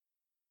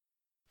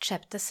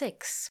Chapter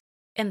 6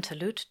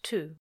 Interlude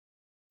 2.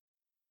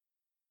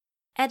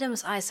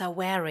 Adam's eyes are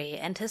wary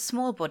and his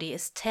small body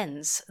is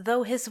tense,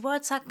 though his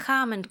words are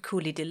calm and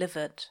coolly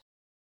delivered.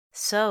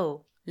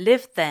 So,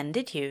 lived then,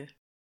 did you?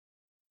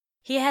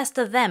 He has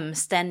the them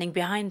standing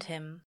behind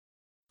him.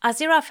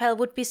 Aziraphale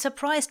would be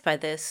surprised by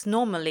this,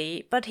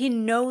 normally, but he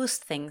knows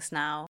things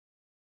now.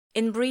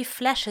 In brief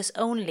flashes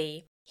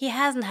only, he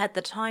hasn't had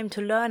the time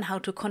to learn how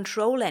to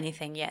control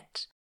anything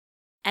yet.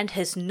 And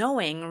his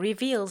knowing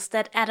reveals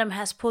that Adam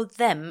has pulled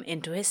them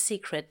into his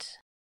secret.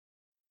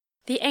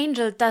 The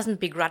angel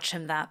doesn't begrudge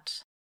him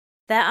that.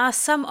 There are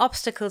some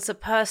obstacles a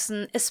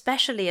person,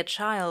 especially a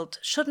child,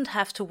 shouldn't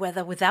have to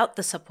weather without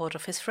the support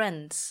of his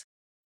friends.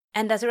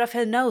 And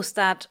Aziraphale knows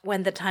that,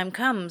 when the time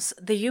comes,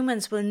 the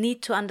humans will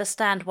need to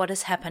understand what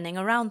is happening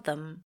around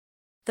them.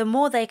 The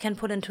more they can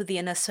put into the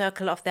inner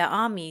circle of their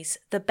armies,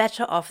 the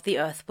better off the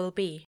earth will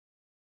be.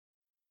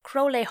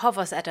 Crowley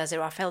hovers at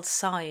Aziraphale's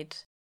side,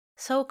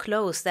 so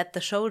close that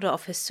the shoulder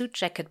of his suit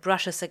jacket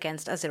brushes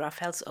against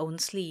Aziraphale's own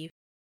sleeve.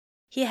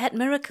 He had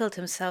miracled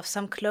himself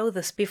some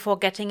clothes before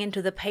getting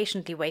into the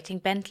patiently waiting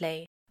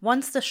Bentley,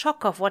 once the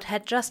shock of what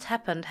had just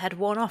happened had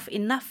worn off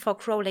enough for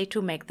Crowley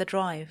to make the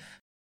drive.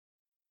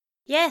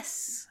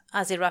 "Yes,"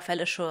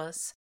 Aziraphale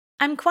assures.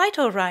 "I'm quite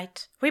all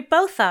right. We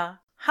both are.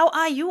 How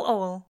are you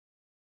all?"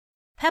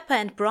 Pepper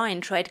and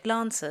Brian trade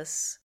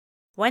glances.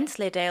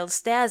 Wensleydale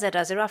stares at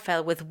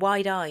Aziraphale with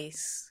wide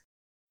eyes.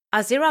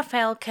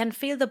 Aziraphale can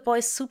feel the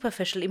boy's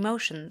superficial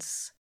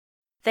emotions.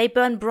 They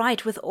burn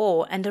bright with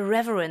awe and a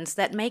reverence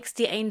that makes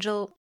the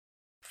angel,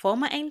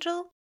 former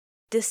angel,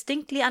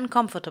 distinctly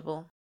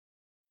uncomfortable.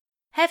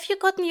 "Have you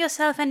gotten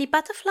yourself any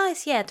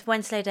butterflies yet,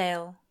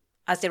 Wensleydale?"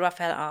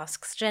 Aziraphale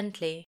asks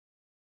gently.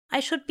 "I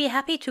should be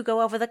happy to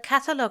go over the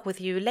catalogue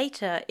with you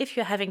later if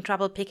you're having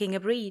trouble picking a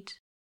breed."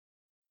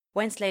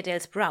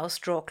 Wensleydale's brows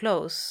draw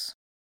close.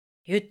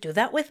 "You'd do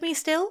that with me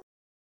still?"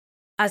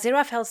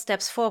 Aziraphale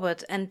steps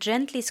forward and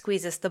gently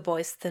squeezes the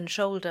boy's thin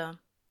shoulder.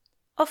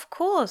 "Of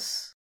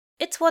course.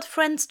 It's what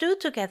friends do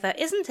together,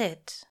 isn't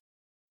it?"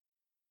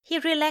 He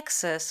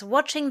relaxes,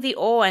 watching the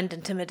awe and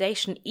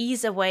intimidation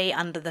ease away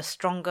under the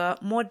stronger,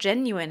 more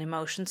genuine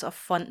emotions of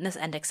fondness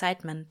and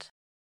excitement.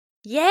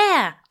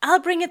 "Yeah,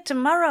 I'll bring it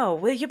tomorrow.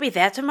 Will you be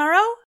there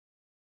tomorrow?"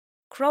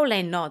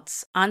 Crowley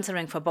nods,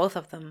 answering for both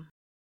of them.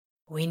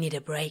 "We need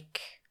a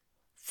break.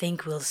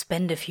 Think we'll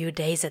spend a few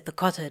days at the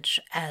cottage,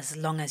 as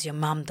long as your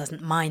mom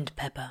doesn't mind,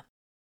 Pepper."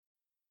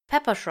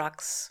 Pepper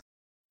shrugs.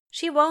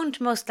 "She won't,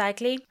 most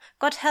likely.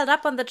 Got held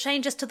up on the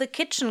changes to the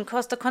kitchen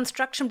 'cause the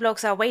construction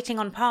blokes are waiting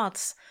on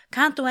parts.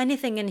 Can't do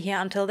anything in here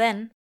until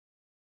then."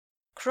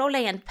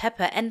 Crowley and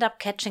Pepper end up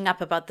catching up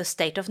about the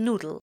state of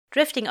Noodle,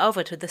 drifting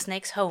over to the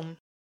snake's home.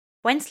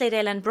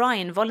 Wensleydale and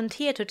Brian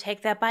volunteer to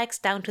take their bikes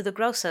down to the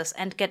grocer's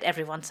and get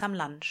everyone some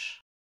lunch.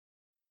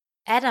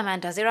 Adam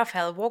and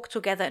Aziraphale walk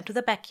together into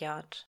the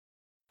backyard.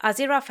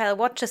 Aziraphale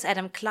watches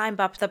Adam climb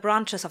up the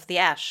branches of the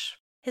ash,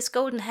 his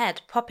golden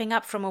head popping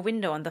up from a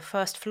window on the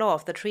first floor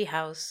of the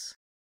treehouse.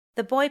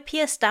 The boy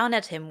peers down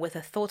at him with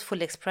a thoughtful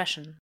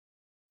expression.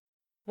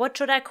 "What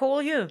should I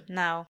call you,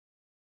 now?"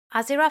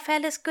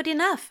 "Aziraphale is good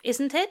enough,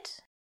 isn't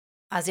it?"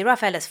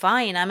 "Aziraphale is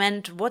fine. I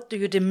meant, what do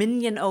you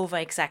dominion over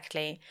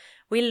exactly?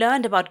 We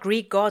learned about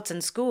Greek gods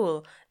in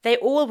school. They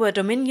all were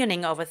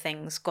dominioning over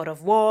things. God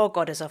of war,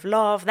 goddess of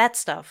love, that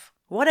stuff.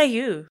 What are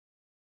you?"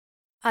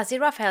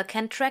 Aziraphale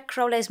can track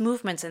Crowley's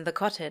movements in the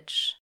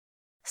cottage.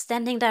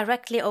 Standing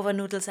directly over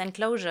Noodle's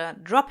enclosure,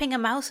 dropping a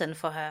mouse in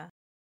for her.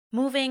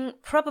 Moving,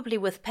 probably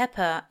with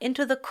Pepper,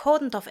 into the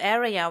cordoned-off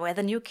area where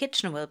the new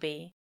kitchen will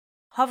be.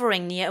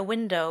 Hovering near a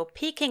window,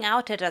 peeking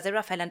out at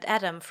Aziraphale and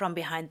Adam from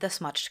behind the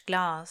smudged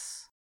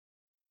glass.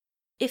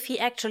 If he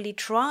actually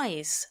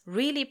tries,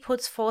 really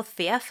puts forth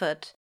the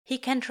effort, he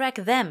can track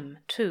them,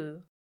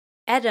 too.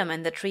 Adam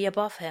in the tree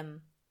above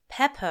him.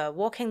 Pepper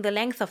walking the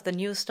length of the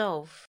new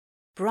stove.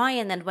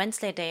 Brian and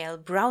Wensleydale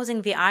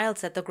browsing the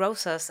aisles at the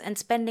grocer's and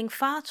spending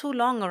far too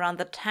long around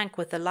the tank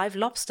with the live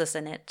lobsters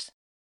in it.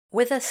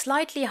 With a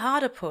slightly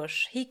harder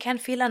push, he can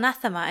feel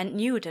Anathema and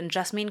Newt in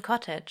Jasmine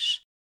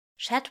Cottage.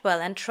 Shadwell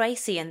and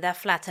Tracy in their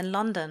flat in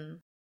London.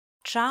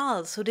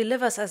 Charles, who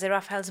delivers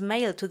Aziraphale's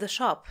mail to the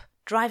shop,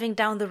 driving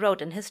down the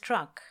road in his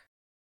truck.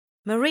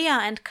 Maria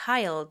and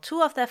Kyle,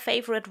 two of their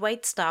favorite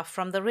waitstaff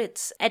from the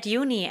Ritz, at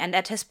uni and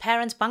at his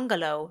parents'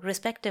 bungalow,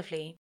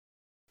 respectively.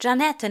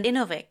 Janet and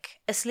Inovic,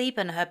 asleep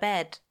in her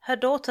bed, her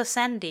daughter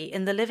Sandy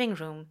in the living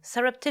room,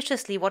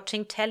 surreptitiously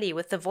watching telly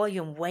with the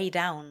volume way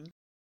down.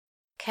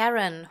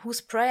 Karen, whose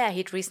prayer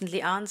he'd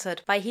recently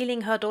answered by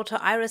healing her daughter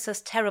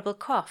Iris's terrible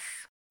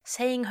cough,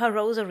 saying her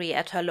rosary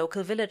at her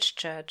local village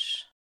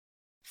church.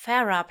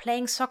 Farah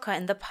playing soccer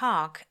in the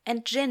park,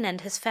 and Jin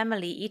and his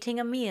family eating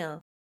a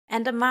meal,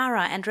 and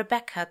Amara and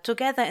Rebecca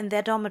together in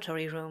their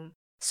dormitory room,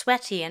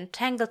 sweaty and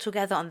tangled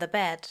together on the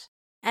bed,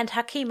 and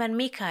Hakim and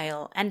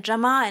Mikhail, and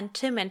Jamar and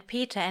Tim and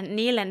Peter and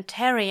Neil and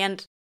Terry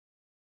and...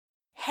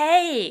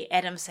 "Hey!"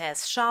 Adam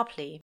says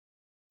sharply.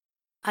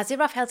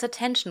 Aziraphale's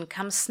attention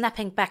comes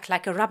snapping back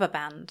like a rubber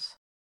band.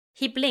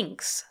 He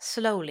blinks,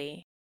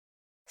 slowly.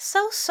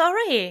 So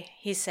sorry,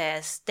 he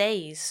says,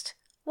 dazed.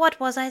 What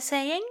was I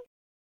saying?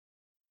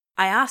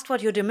 I asked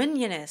what your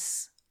dominion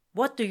is.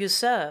 What do you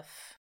serve?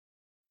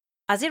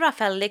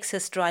 Aziraphale licks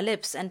his dry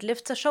lips and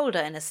lifts a shoulder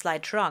in a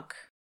slight shrug.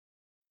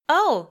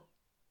 Oh,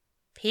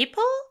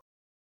 people?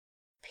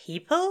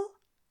 People?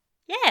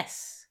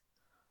 Yes.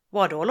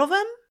 What, all of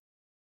them?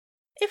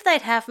 If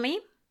they'd have me.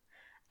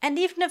 And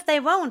even if they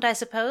won't, I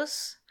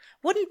suppose.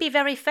 Wouldn't be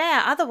very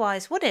fair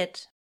otherwise, would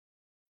it?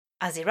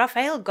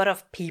 Aziraphale, god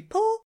of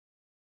people?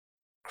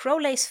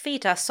 Crowley's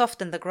feet are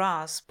soft in the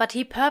grass, but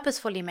he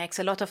purposefully makes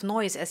a lot of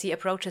noise as he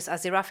approaches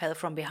Aziraphale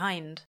from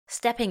behind,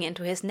 stepping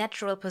into his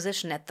natural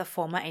position at the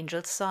former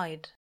angel's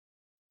side.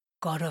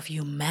 God of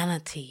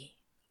humanity,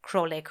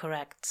 Crowley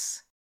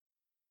corrects.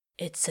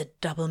 It's a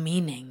double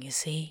meaning, you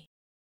see.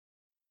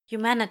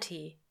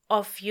 Humanity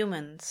of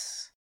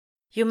humans.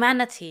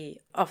 Humanity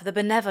of the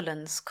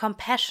benevolence,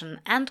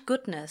 compassion, and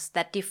goodness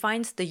that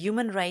defines the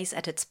human race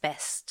at its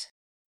best.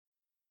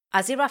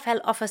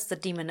 Aziraphale offers the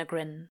demon a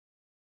grin.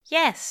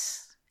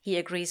 Yes, he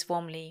agrees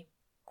warmly.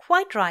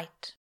 Quite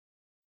right.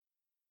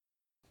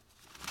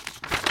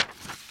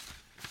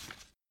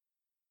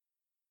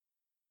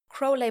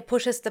 Crowley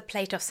pushes the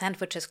plate of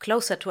sandwiches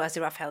closer to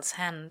Aziraphale's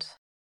hand.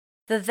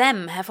 The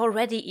them have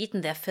already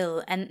eaten their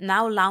fill and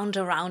now lounge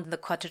around the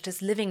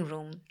cottage's living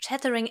room,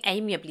 chattering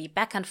amiably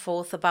back and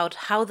forth about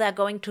how they're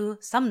going to,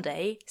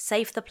 someday,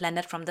 save the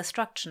planet from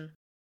destruction.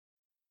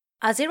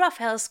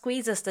 Aziraphale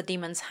squeezes the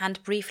demon's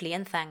hand briefly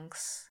in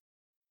thanks.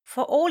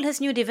 For all his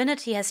new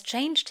divinity has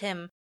changed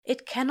him,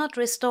 it cannot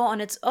restore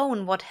on its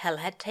own what hell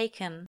had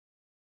taken.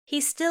 He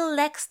still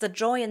lacks the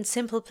joy and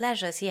simple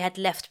pleasures he had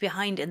left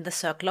behind in the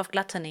circle of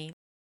gluttony.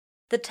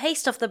 The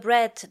taste of the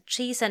bread,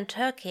 cheese and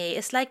turkey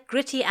is like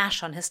gritty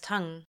ash on his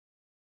tongue.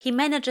 He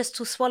manages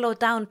to swallow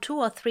down 2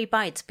 or 3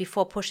 bites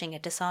before pushing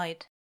it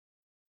aside.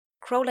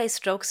 Crowley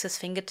strokes his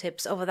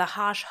fingertips over the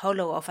harsh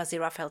hollow of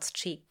Aziraphale's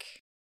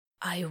cheek.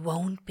 I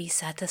won't be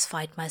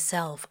satisfied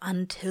myself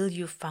until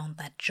you've found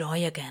that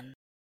joy again,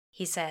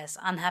 he says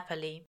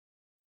unhappily.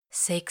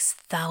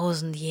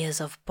 6,000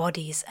 years of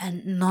bodies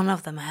and none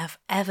of them have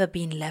ever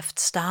been left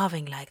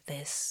starving like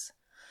this.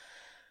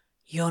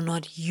 You're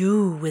not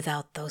you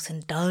without those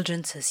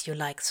indulgences you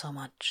like so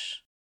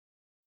much.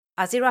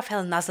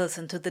 Aziraphale nuzzles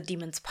into the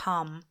demon's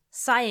palm,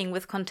 sighing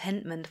with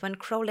contentment when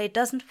Crowley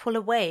doesn't pull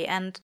away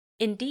and,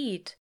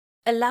 indeed,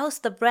 allows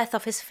the breadth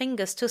of his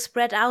fingers to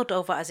spread out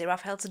over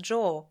Aziraphale's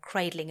jaw,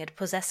 cradling it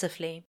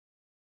possessively.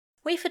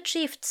 We've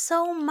achieved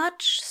so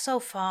much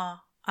so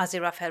far,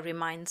 Aziraphale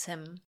reminds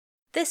him.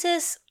 This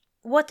is,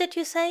 what did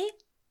you say?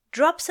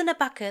 Drops in a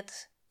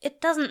bucket.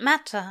 It doesn't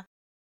matter.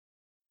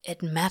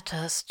 It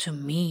matters to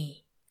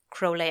me,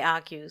 Crowley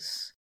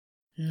argues.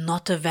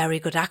 Not a very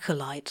good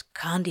acolyte,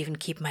 can't even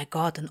keep my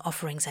god in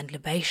offerings and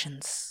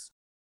libations.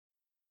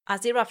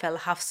 Aziraphale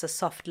huffs a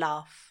soft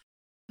laugh.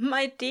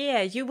 My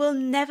dear, you will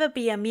never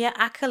be a mere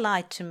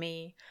acolyte to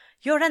me.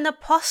 You're an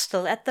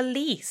apostle at the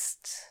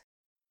least.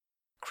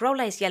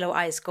 Crowley's yellow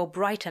eyes go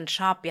bright and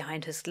sharp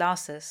behind his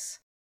glasses.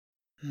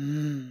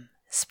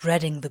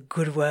 Spreading the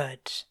good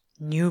word.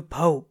 New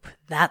pope,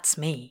 that's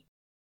me.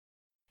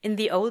 In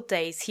the old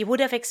days, he would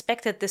have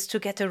expected this to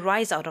get a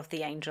rise out of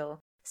the angel,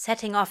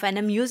 setting off an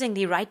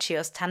amusingly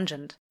righteous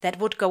tangent that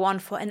would go on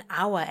for an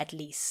hour at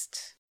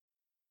least.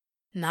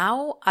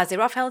 Now,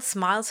 Aziraphale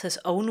smiles his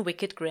own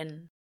wicked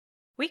grin.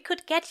 We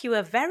could get you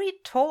a very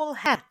tall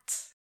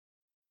hat.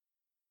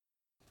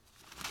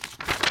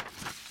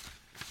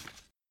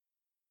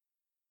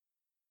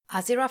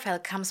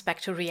 Aziraphale comes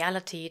back to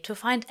reality to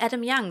find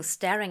Adam Young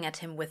staring at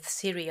him with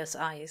serious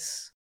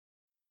eyes.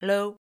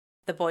 Hello,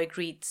 the boy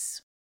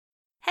greets.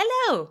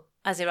 Hello,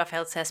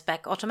 Aziraphale says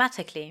back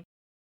automatically.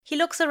 He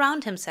looks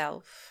around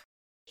himself.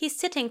 He's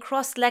sitting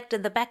cross-legged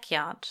in the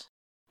backyard.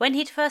 When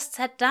he'd first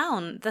sat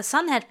down, the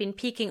sun had been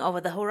peeking over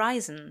the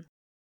horizon.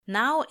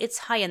 Now it's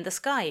high in the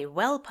sky,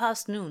 well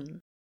past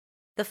noon.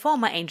 The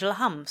former angel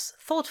hums,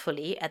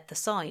 thoughtfully, at the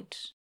side.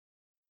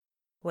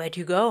 Where'd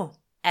you go?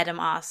 Adam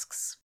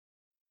asks.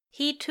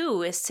 He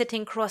too is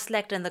sitting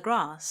cross-legged in the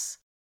grass.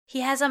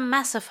 He has a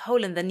massive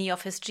hole in the knee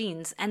of his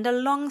jeans and a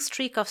long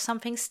streak of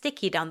something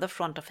sticky down the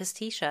front of his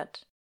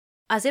t-shirt.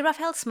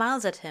 Aziraphale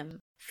smiles at him,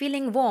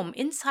 feeling warm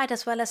inside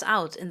as well as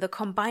out in the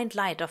combined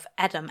light of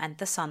Adam and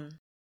the sun.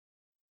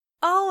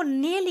 Oh,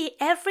 nearly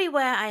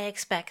everywhere, I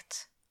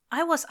expect.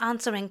 I was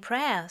answering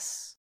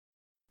prayers.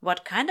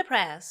 What kind of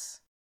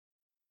prayers?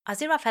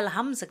 Aziraphale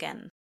hums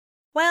again.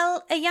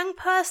 Well, a young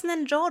person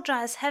in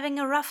Georgia is having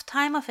a rough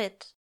time of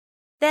it.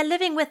 They're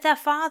living with their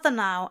father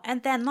now,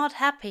 and they're not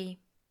happy.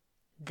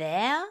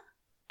 There?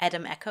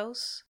 Adam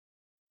echoes.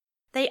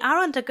 They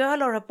aren't a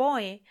girl or a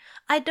boy.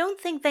 I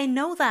don't think they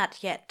know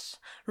that yet.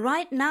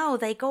 Right now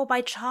they go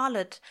by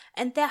Charlotte,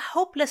 and they're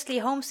hopelessly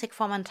homesick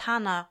for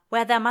Montana,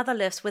 where their mother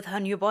lives with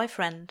her new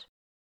boyfriend.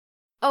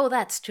 Oh,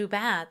 that's too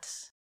bad.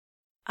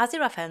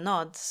 Aziraphale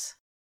nods.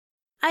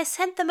 I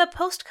sent them a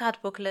postcard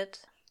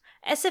booklet.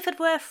 As if it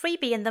were a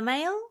freebie in the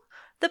mail.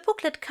 The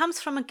booklet comes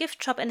from a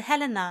gift shop in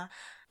Helena.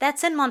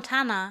 That's in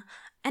Montana.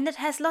 And it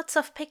has lots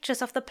of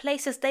pictures of the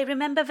places they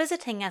remember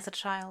visiting as a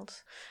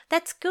child.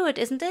 That's good,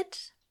 isn't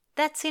it?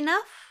 That's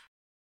enough?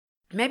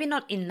 Maybe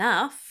not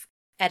enough,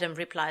 Adam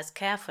replies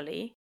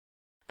carefully.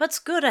 But's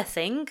good, I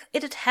think.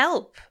 It'd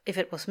help, if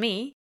it was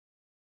me.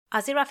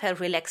 Aziraphale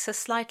relaxes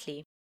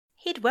slightly.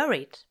 He'd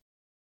worried.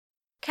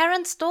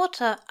 Karen's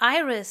daughter,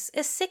 Iris,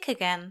 is sick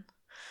again.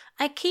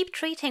 I keep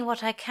treating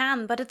what I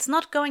can, but it's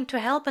not going to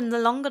help in the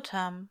longer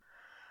term.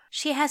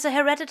 She has a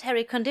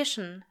hereditary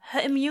condition. Her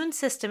immune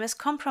system is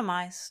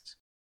compromised.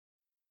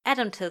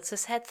 Adam tilts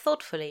his head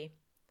thoughtfully.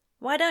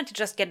 Why don't you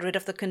just get rid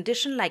of the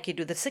condition like you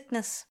do the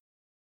sickness?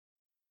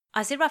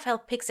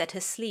 Aziraphale picks at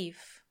his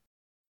sleeve.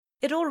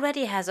 It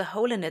already has a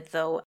hole in it,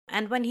 though,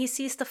 and when he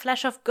sees the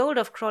flash of gold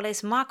of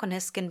Crowley's mark on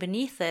his skin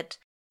beneath it,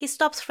 he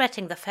stops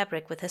threading the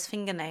fabric with his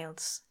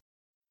fingernails.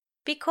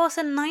 Because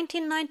in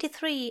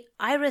 1993,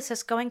 Iris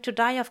is going to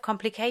die of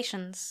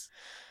complications.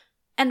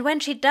 And when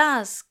she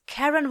does,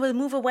 Karen will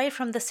move away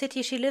from the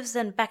city she lives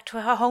in back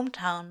to her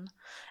hometown.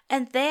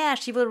 And there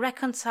she will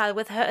reconcile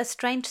with her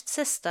estranged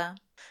sister.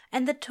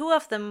 And the two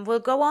of them will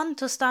go on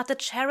to start a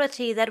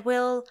charity that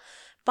will,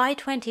 by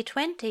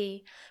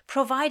 2020,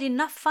 provide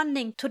enough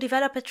funding to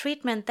develop a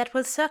treatment that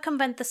will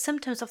circumvent the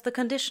symptoms of the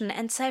condition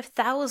and save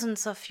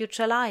thousands of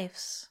future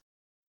lives.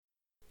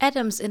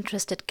 Adam's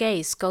interested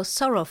gaze goes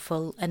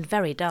sorrowful and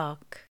very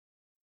dark.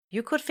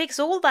 You could fix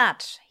all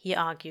that, he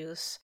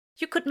argues.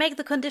 You could make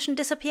the condition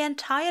disappear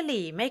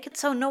entirely, make it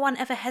so no one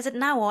ever has it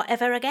now or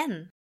ever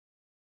again.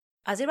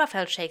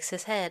 Aziraphale shakes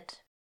his head.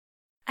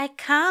 I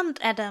can't,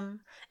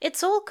 Adam.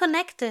 It's all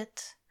connected.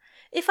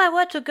 If I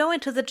were to go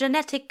into the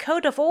genetic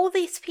code of all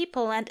these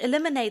people and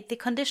eliminate the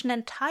condition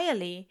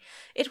entirely,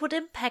 it would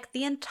impact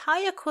the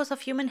entire course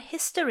of human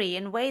history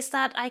in ways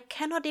that I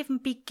cannot even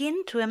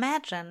begin to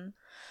imagine.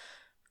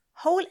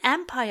 Whole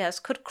empires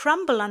could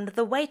crumble under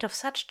the weight of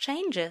such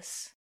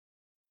changes.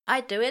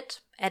 I'd do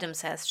it, Adam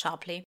says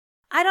sharply.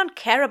 I don't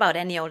care about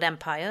any old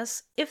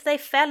empires. If they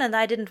fell and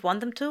I didn't want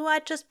them to,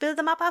 I'd just build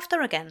them up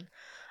after again.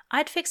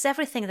 I'd fix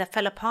everything that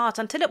fell apart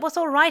until it was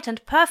all right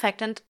and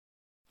perfect and…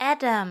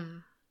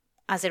 Adam,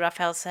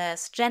 Aziraphale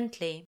says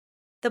gently.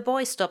 The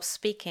boy stops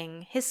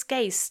speaking, his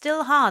gaze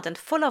still hard and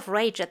full of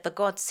rage at the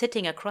god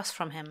sitting across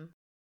from him.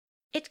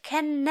 It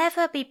can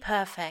never be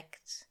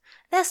perfect.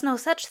 There's no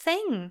such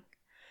thing.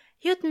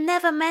 You'd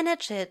never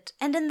manage it,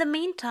 and in the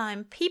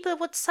meantime, people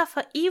would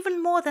suffer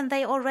even more than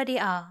they already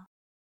are.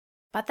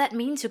 But that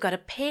means you gotta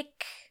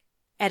pick,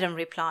 Adam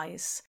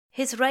replies,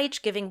 his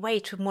rage giving way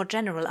to more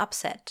general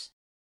upset.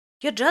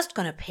 You're just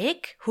gonna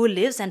pick who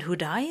lives and who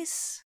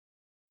dies?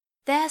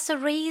 There's a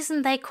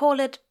reason they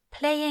call it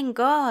playing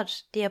God,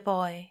 dear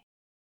boy.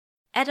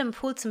 Adam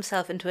pulls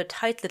himself into a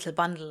tight little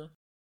bundle.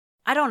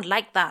 I don't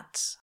like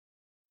that.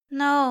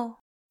 No,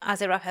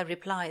 Aziraphale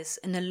replies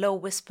in a low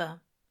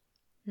whisper.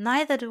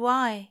 Neither do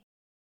I.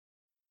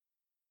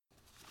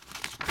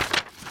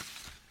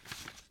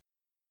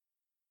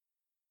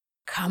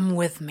 Come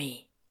with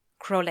me,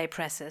 Crowley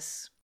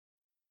presses.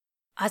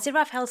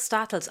 Aziraphale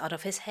startles out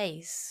of his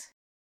haze.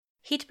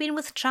 He'd been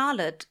with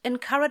Charlotte,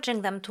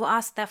 encouraging them to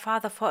ask their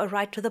father for a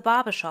ride to the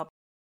barber shop.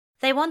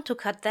 They want to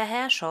cut their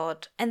hair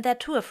short, and they're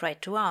too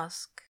afraid to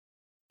ask.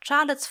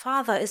 Charlotte's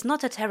father is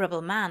not a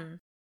terrible man.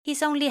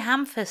 He's only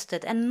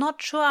ham-fisted and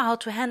not sure how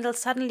to handle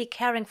suddenly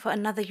caring for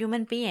another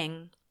human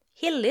being.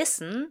 He'll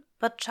listen,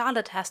 but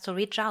Charlotte has to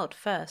reach out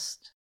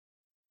first.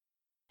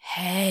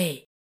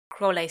 Hey,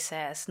 Crowley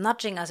says,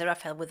 nudging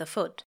Aziraphale with a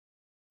foot.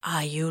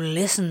 Are you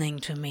listening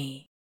to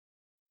me?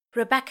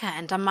 Rebecca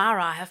and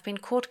Amara have been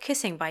caught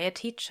kissing by a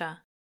teacher.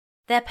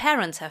 Their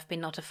parents have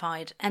been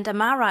notified, and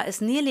Amara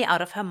is nearly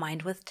out of her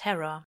mind with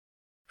terror.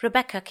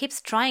 Rebecca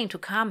keeps trying to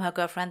calm her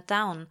girlfriend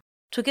down,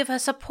 to give her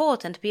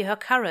support and be her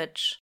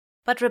courage.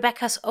 But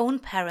Rebecca's own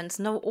parents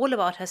know all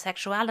about her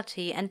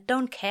sexuality and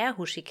don't care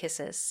who she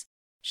kisses.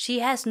 She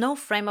has no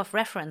frame of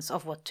reference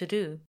of what to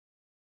do.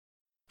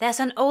 There's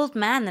an old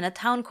man in a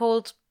town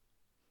called…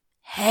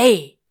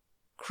 Hey,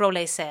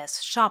 Crowley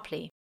says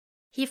sharply.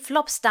 He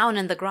flops down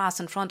in the grass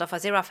in front of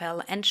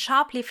Aziraphale and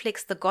sharply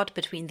flicks the god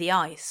between the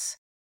eyes.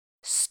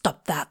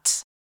 Stop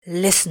that.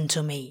 Listen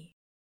to me.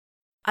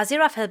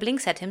 Aziraphale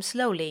blinks at him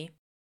slowly.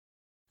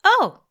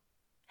 Oh,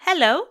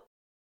 hello.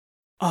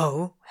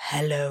 Oh,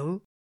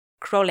 hello,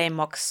 Crowley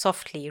mocks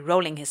softly,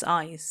 rolling his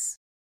eyes.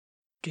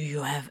 Do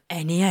you have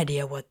any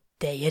idea what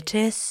day it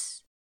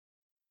is?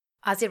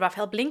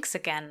 Aziraphale blinks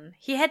again.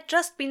 He had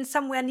just been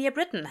somewhere near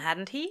Britain,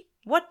 hadn't he?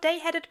 What day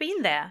had it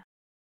been there?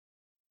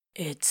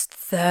 It's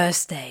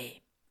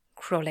Thursday,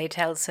 Crowley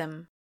tells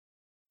him.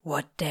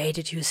 What day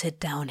did you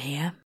sit down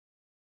here?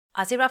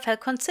 Aziraphale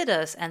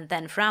considers and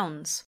then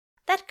frowns.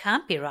 That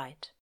can't be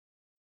right.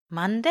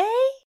 Monday?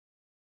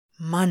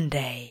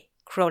 Monday,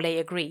 Crowley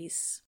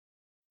agrees.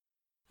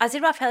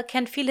 Aziraphale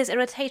can feel his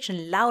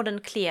irritation loud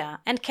and clear,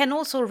 and can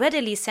also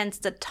readily sense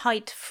the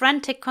tight,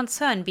 frantic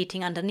concern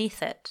beating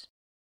underneath it.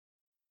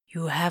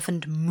 You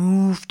haven't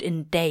moved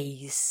in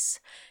days.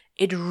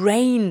 It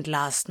rained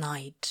last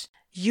night.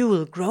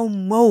 You'll grow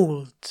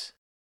mold.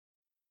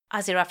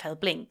 Aziraphale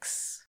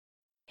blinks.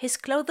 His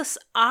clothes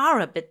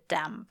are a bit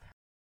damp.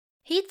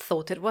 He'd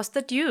thought it was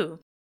the dew.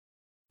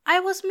 I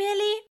was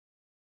merely...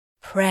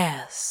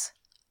 Prayers.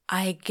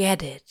 I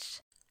get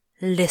it.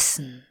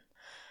 Listen.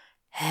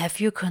 Have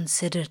you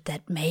considered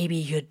that maybe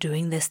you're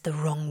doing this the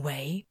wrong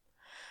way?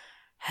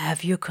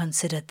 Have you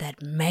considered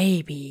that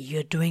maybe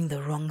you're doing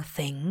the wrong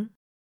thing?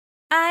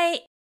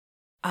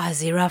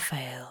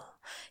 Aziraphale,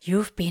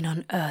 you've been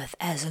on Earth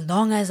as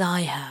long as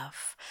I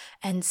have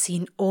and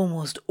seen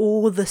almost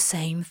all the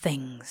same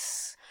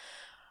things.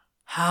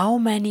 How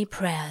many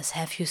prayers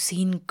have you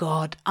seen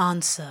God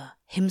answer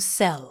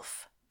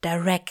himself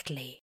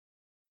directly?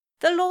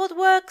 The Lord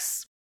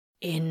works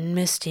in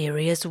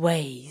mysterious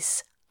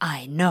ways,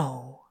 I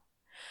know.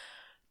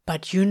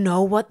 But you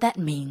know what that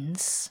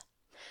means?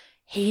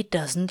 He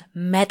doesn't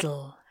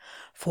meddle.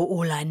 For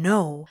all I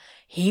know,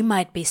 he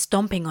might be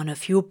stomping on a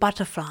few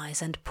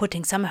butterflies and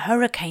putting some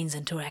hurricanes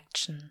into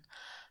action.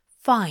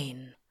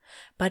 Fine.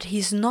 But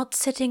he's not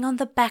sitting on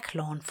the back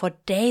lawn for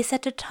days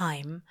at a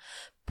time,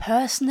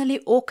 personally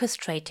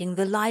orchestrating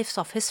the lives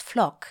of his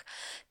flock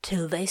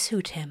till they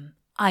suit him,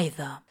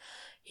 either.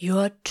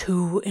 You're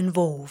too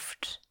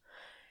involved.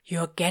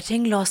 You're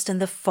getting lost in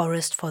the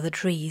forest for the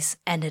trees,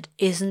 and it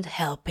isn't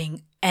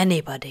helping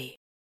anybody.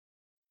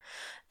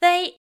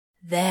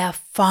 They're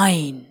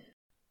fine.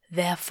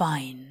 They're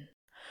fine.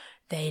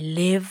 They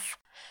live,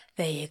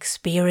 they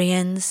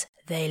experience,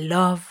 they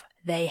love,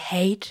 they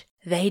hate,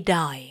 they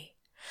die.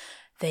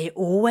 They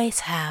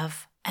always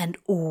have and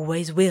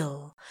always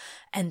will,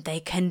 and they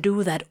can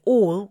do that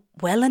all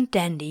well and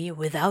dandy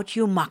without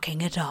you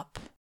mucking it up.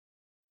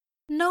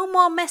 No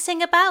more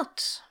messing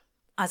about,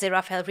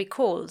 Aziraphale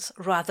recalls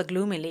rather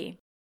gloomily.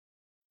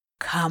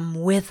 Come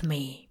with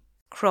me,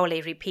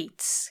 Crowley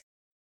repeats.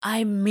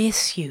 I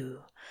miss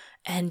you,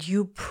 and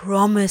you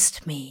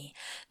promised me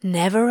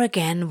never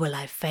again will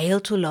I fail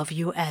to love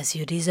you as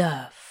you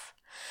deserve.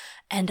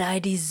 And I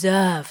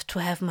deserve to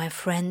have my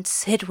friend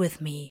sit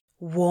with me,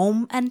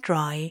 warm and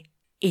dry,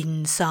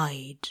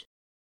 inside.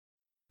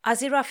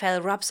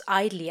 Aziraphale rubs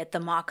idly at the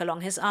mark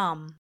along his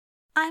arm.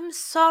 I'm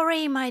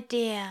sorry, my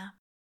dear.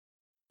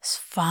 It's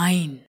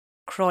fine,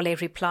 Crowley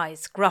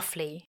replies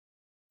gruffly.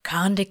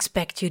 Can't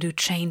expect you to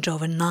change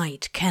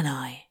overnight, can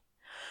I?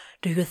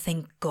 Do you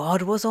think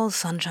God was all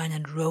sunshine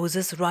and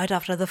roses right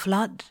after the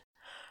flood?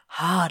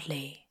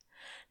 Hardly.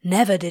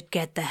 Never did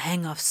get the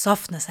hang of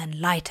softness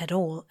and light at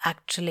all,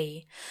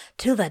 actually,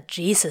 till that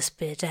Jesus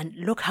bit, and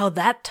look how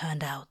that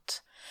turned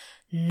out.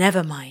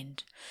 Never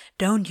mind.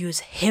 Don't use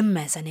him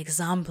as an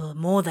example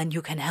more than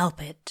you can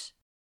help it.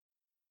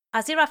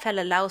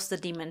 Aziraphale allows the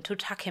demon to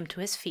tuck him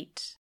to his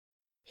feet.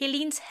 He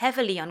leans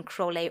heavily on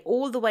Crowley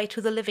all the way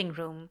to the living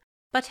room,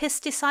 but his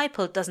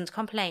disciple doesn't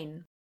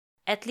complain.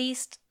 At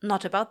least,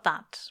 not about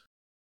that.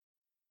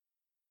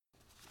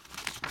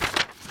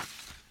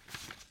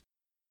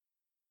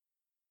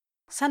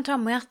 Santa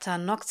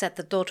Muerta knocks at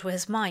the door to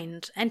his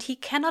mind, and he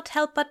cannot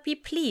help but be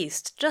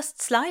pleased,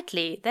 just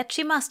slightly, that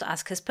she must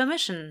ask his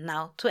permission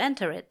now to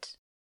enter it.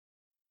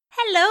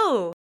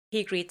 Hello,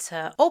 he greets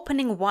her,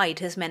 opening wide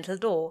his mental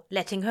door,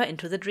 letting her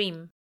into the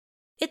dream.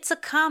 It's a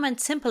calm and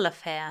simple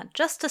affair,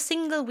 just a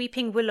single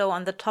weeping willow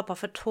on the top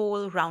of a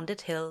tall,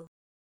 rounded hill.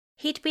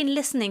 He'd been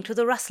listening to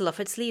the rustle of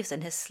its leaves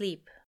in his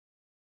sleep.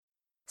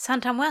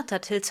 Santa Muerta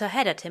tilts her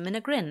head at him in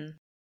a grin.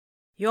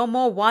 You're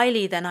more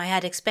wily than I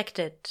had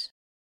expected.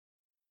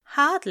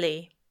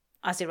 Hardly,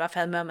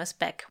 Aziraphale murmurs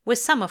back, with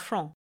some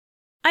affront.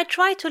 I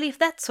try to leave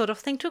that sort of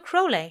thing to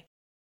Crowley.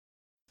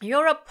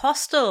 You're a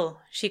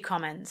postal, she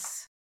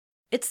comments.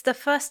 It's the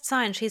first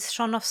sign she's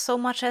shown off so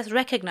much as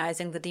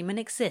recognizing the demon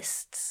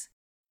exists.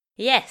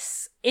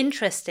 Yes,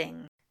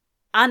 interesting.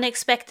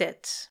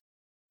 Unexpected.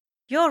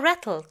 You're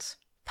rattled.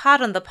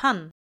 Pardon the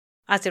pun,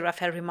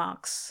 Aziraphale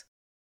remarks.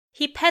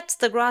 He pats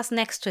the grass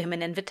next to him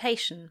in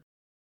invitation.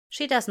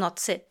 She does not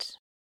sit.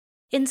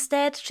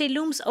 Instead, she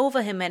looms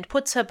over him and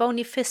puts her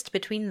bony fist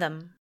between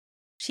them.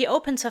 She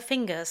opens her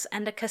fingers,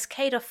 and a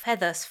cascade of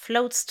feathers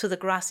floats to the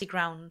grassy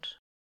ground.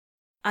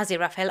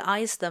 Aziraphale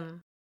eyes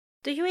them.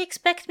 Do you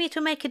expect me to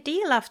make a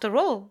deal after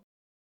all?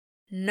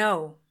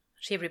 No,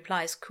 she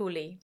replies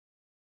coolly.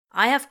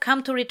 I have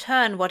come to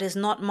return what is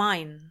not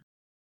mine.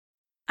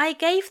 I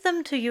gave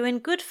them to you in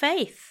good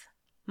faith.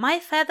 My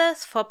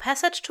feathers for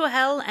passage to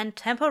hell and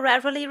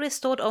temporarily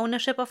restored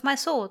ownership of my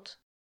sword.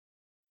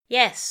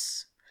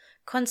 Yes,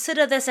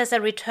 consider this as a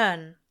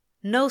return.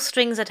 No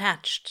strings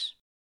attached.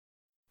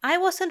 I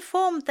was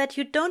informed that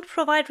you don't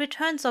provide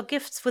returns or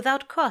gifts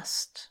without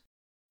cost.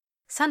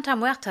 Santa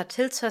Muerta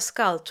tilts her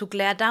skull to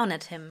glare down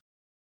at him.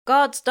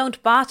 Gods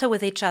don't barter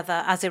with each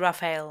other,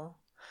 Aziraphale.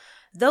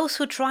 Those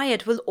who try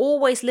it will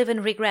always live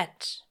in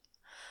regret.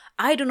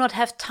 I do not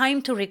have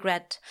time to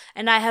regret,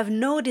 and I have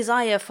no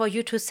desire for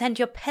you to send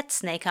your pet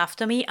snake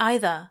after me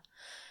either.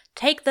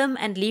 Take them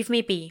and leave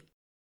me be.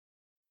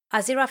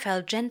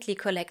 Aziraphale gently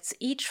collects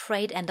each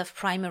frayed end of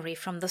primary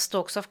from the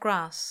stalks of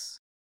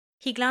grass.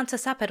 He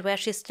glances up at where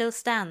she still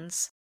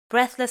stands,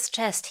 breathless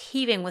chest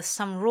heaving with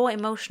some raw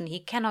emotion he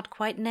cannot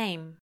quite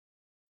name.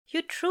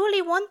 You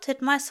truly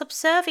wanted my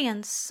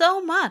subservience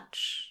so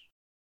much.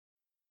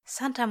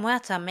 Santa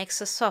Muerta makes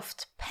a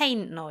soft,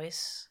 pained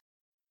noise.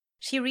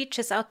 She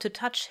reaches out to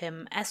touch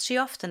him, as she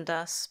often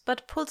does,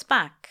 but pulls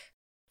back.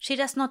 She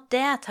does not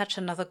dare touch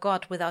another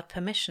god without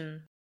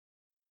permission.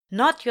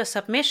 Not your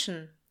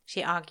submission,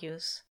 she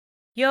argues.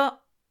 Your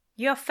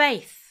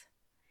faith.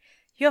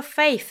 Your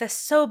faith is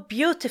so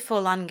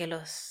beautiful,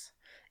 Angelus.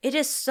 It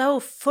is so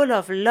full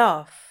of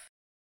love.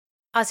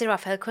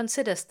 Aziraphale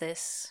considers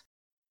this.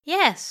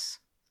 Yes,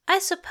 I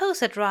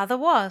suppose it rather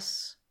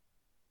was.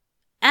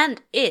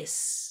 And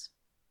is.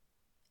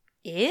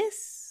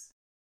 Is?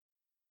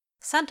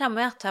 Santa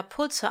Muerta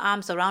pulls her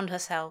arms around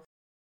herself.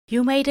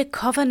 You made a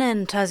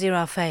covenant,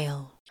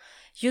 Aziraphale.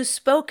 You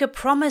spoke a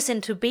promise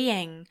into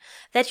being,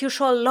 that you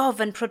shall love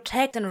and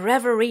protect and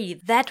reverie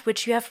that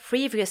which you have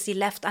previously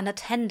left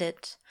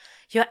unattended,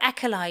 your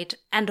acolyte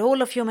and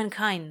all of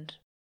humankind.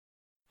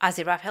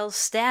 Aziraphale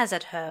stares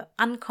at her,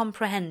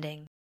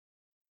 uncomprehending.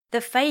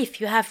 The faith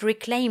you have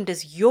reclaimed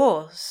is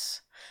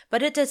yours,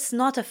 but it is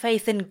not a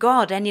faith in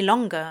God any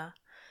longer,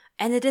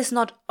 and it is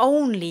not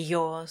only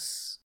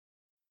yours.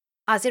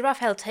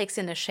 Aziraphale takes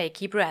in a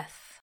shaky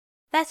breath.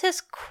 That is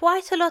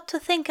quite a lot to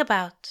think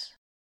about.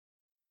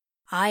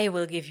 I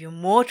will give you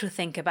more to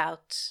think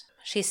about,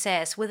 she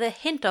says with a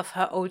hint of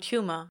her old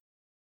humor.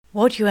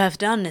 What you have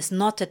done is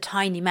not a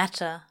tiny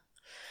matter.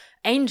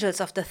 Angels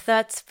of the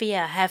third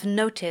sphere have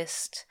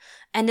noticed,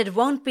 and it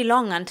won't be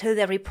long until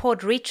their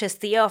report reaches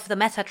the ear of the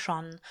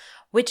Metatron,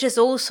 which is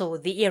also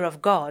the ear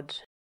of God.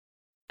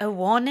 A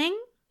warning?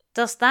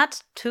 Does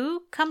that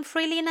too come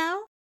freely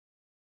now?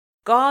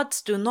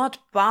 Gods do not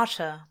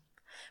barter,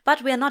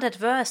 but we are not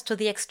adverse to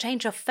the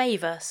exchange of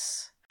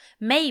favors.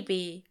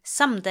 Maybe,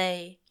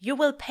 someday, you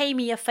will pay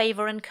me a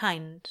favor in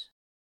kind.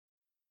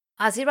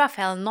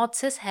 Aziraphale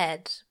nods his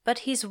head, but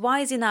he's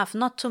wise enough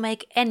not to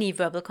make any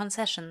verbal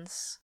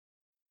concessions.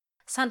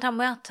 Santa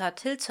Muerta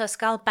tilts her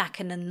skull back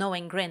in a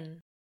knowing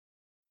grin.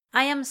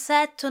 I am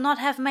sad to not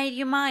have made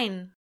you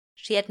mine,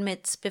 she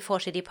admits before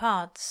she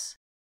departs.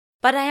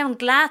 But I am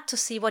glad to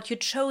see what you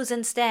chose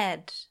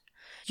instead.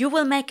 You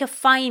will make a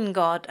fine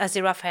god,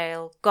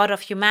 Aziraphale, god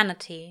of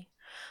humanity.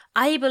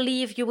 I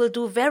believe you will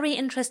do very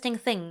interesting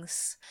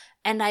things,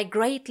 and I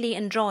greatly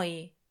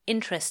enjoy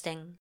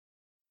interesting.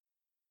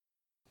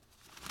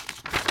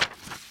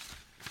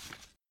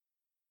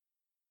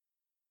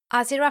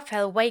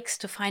 Aziraphale wakes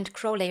to find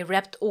Crowley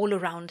wrapped all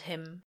around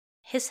him,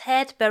 his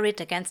head buried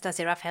against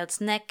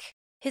Aziraphale's neck,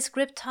 his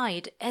grip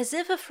tight as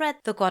if afraid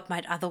the god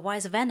might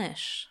otherwise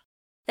vanish.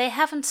 They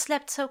haven't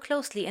slept so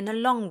closely in a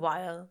long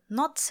while,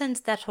 not since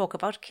their talk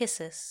about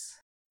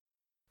kisses.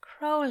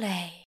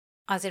 Crowley,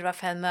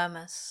 Aziraphale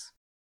murmurs.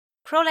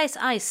 Crowley's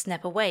eyes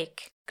snap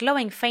awake,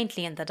 glowing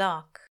faintly in the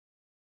dark.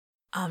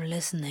 I'm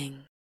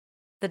listening,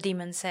 the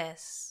demon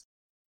says.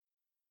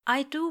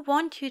 I do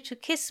want you to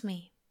kiss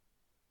me,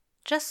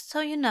 just so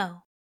you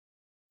know.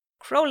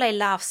 Crowley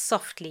laughs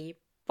softly,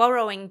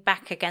 burrowing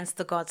back against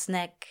the god's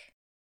neck.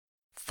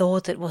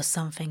 Thought it was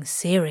something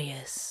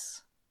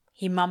serious,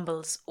 he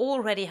mumbles,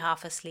 already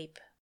half asleep.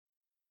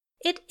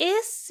 It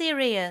is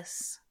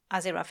serious,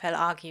 Aziraphale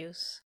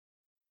argues.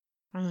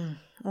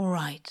 All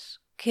right.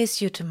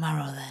 Kiss you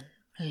tomorrow then.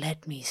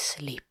 Let me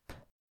sleep.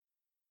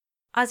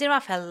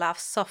 Aziraphale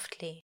laughs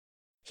softly.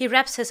 He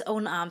wraps his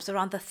own arms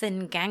around the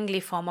thin,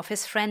 gangly form of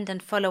his friend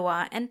and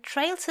follower and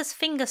trails his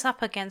fingers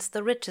up against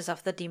the ridges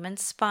of the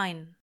demon's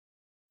spine.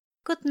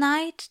 Good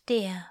night,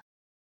 dear.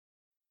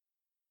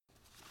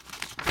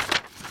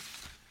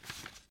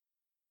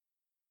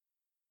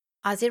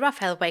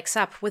 Aziraphale wakes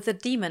up with the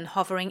demon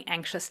hovering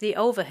anxiously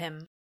over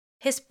him,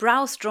 his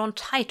brows drawn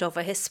tight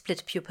over his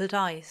split-pupilled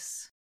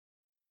eyes.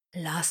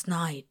 Last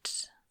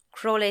night,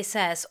 Crowley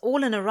says,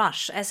 all in a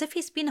rush, as if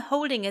he's been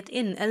holding it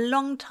in a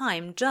long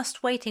time,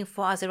 just waiting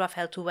for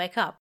Aziraphale to wake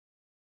up.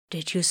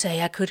 Did you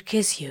say I could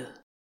kiss you?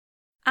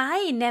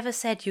 I never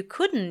said you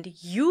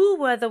couldn't. You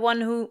were the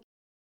one who...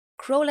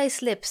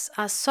 Crowley's lips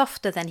are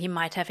softer than he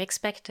might have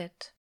expected.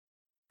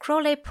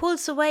 Crowley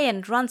pulls away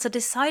and runs a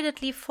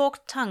decidedly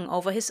forked tongue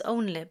over his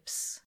own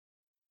lips.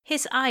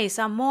 His eyes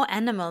are more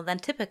animal than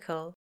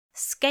typical,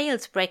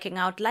 scales breaking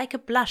out like a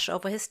blush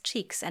over his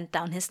cheeks and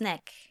down his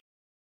neck.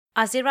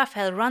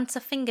 Aziraphale runs a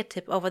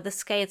fingertip over the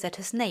scales at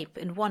his nape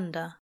in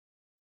wonder.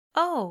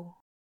 Oh!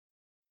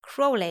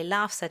 Crowley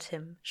laughs at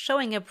him,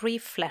 showing a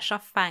brief flash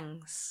of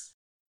fangs.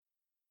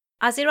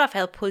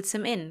 Aziraphale pulls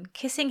him in,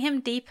 kissing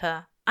him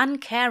deeper,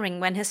 uncaring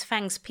when his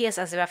fangs pierce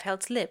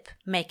Aziraphale's lip,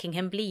 making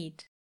him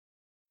bleed.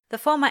 The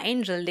former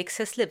angel licks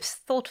his lips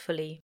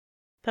thoughtfully.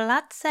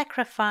 Blood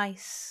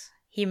sacrifice,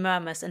 he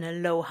murmurs in a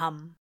low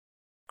hum.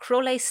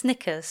 Crowley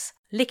snickers,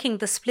 licking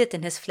the split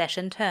in his flesh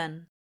in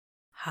turn.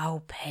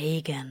 How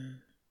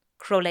pagan,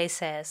 Crowley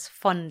says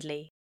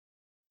fondly.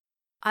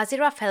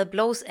 Aziraphale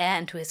blows air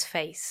into his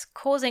face,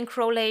 causing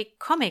Crowley,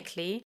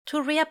 comically,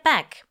 to rear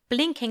back,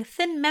 blinking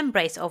thin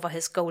membranes over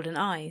his golden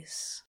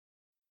eyes.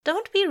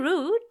 Don't be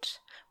rude.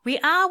 We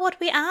are what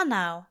we are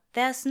now.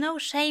 There's no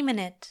shame in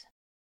it.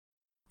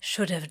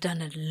 Should have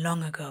done it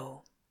long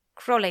ago,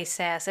 Crowley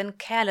says in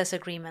careless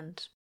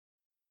agreement.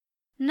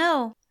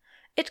 No,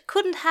 it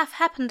couldn't have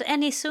happened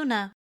any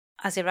sooner,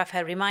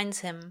 Aziraphale reminds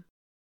him.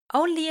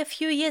 Only a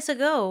few years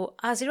ago,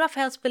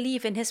 Aziraphale's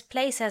belief in his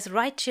place as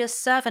righteous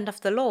servant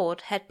of the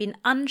Lord had been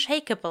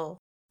unshakable,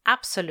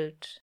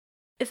 absolute.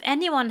 If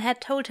anyone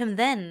had told him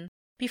then,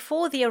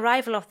 before the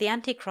arrival of the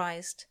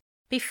Antichrist,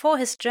 before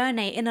his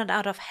journey in and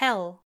out of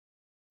hell,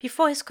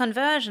 before his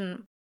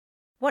conversion,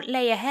 what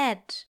lay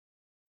ahead?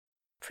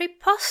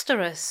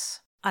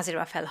 Preposterous,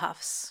 Aziraphale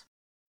huffs.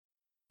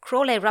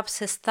 Crowley rubs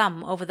his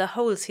thumb over the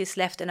holes he's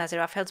left in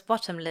Aziraphale's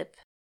bottom lip.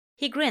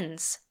 He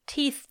grins,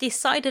 teeth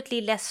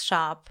decidedly less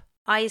sharp,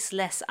 eyes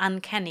less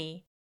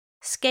uncanny.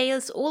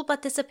 Scales all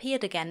but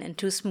disappeared again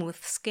into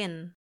smooth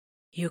skin.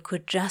 You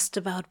could just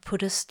about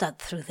put a stud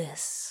through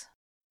this.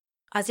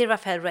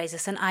 Aziraphale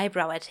raises an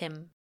eyebrow at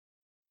him.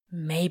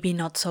 Maybe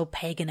not so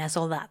pagan as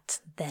all that,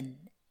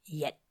 then,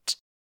 yet.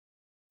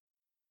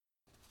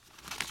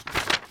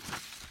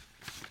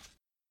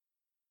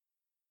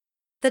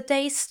 The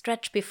days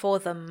stretch before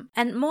them,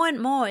 and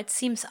more it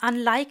seems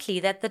unlikely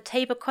that the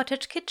Tabor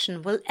Cottage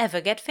kitchen will ever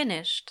get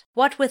finished,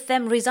 what with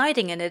them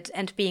residing in it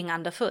and being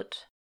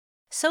underfoot.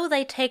 So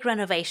they take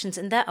renovations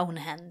in their own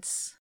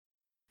hands.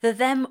 The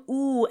them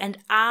ooh and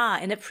ah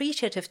in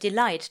appreciative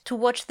delight to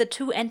watch the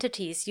two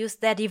entities use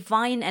their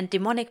divine and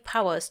demonic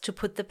powers to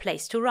put the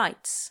place to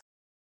rights.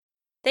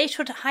 They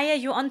should hire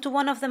you onto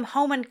one of them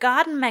home and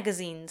garden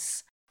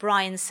magazines,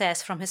 Brian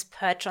says from his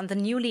perch on the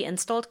newly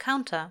installed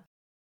counter.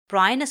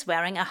 Brian is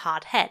wearing a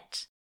hard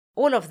hat.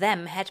 All of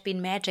them had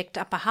been magicked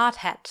up a hard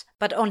hat,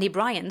 but only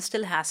Brian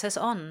still has his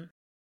on.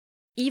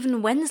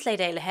 Even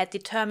Wensleydale had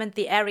determined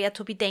the area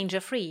to be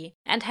danger-free,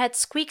 and had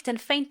squeaked in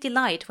faint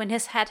delight when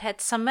his hat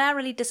had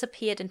summarily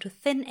disappeared into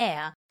thin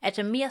air at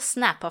a mere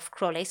snap of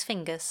Crowley's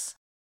fingers.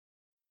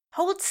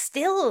 "Hold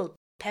still!"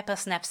 Pepper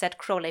snaps at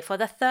Crowley for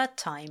the third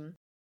time.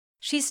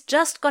 She's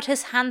just got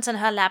his hands in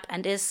her lap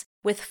and is,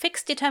 with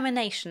fixed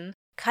determination,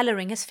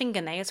 colouring his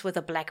fingernails with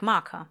a black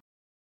marker.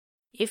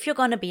 "If you're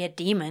gonna be a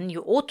demon,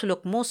 you ought to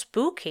look more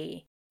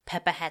spooky,"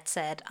 Pepper had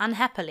said,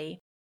 unhappily.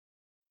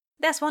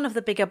 "There's one of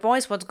the bigger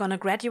boys what's gonna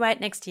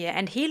graduate next year,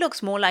 and he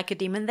looks more like a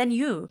demon than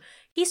you.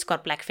 He's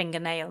got black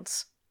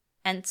fingernails."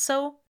 And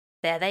so,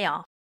 there they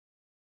are.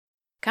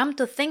 "Come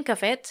to think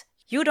of it,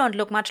 you don't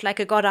look much like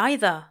a god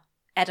either,"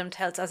 Adam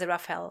tells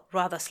Aziraphale,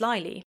 rather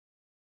slyly.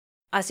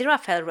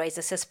 Aziraphale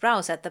raises his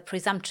brows at the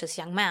presumptuous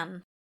young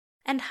man.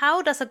 "And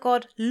how does a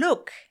god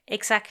look,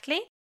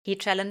 exactly?" he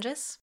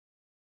challenges.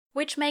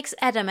 Which makes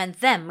Adam and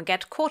them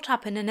get caught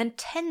up in an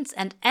intense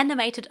and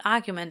animated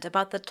argument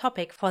about the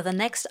topic for the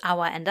next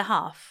hour and a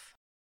half.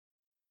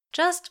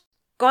 Just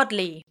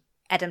godly,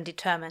 Adam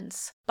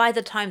determines, by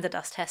the time the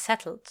dust has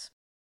settled.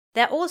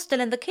 They're all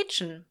still in the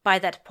kitchen by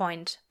that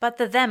point, but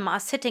the them are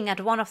sitting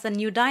at one of the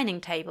new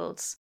dining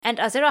tables, and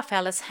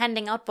Aziraphale is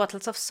handing out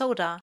bottles of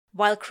soda,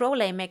 while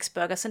Crowley makes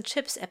burgers and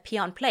chips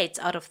appear on plates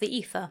out of the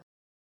ether.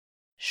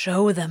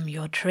 "Show them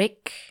your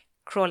trick,"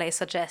 Crowley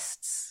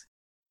suggests.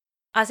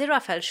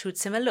 Aziraphale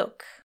shoots him a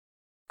look.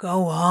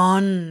 "Go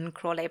on,"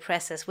 Crowley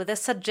presses with a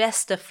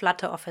suggestive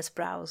flutter of his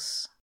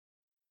brows.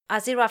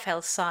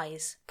 Aziraphale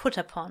sighs, put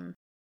upon.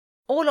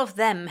 All of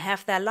them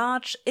have their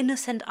large,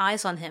 innocent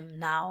eyes on him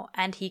now,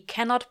 and he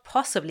cannot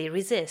possibly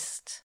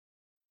resist.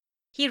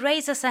 He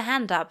raises a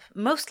hand up,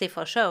 mostly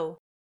for show.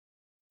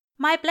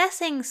 "My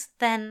blessings,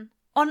 then,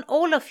 on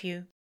all of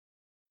you."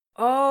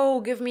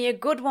 "Oh, give me a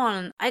good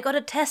one. I got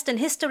a test in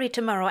history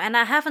tomorrow and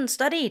I haven't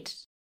studied."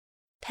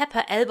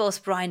 Pepper elbows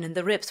Brian in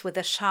the ribs with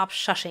a sharp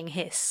shushing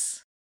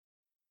hiss.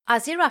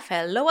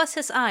 Aziraphale lowers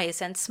his eyes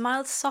and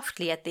smiles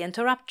softly at the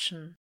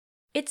interruption.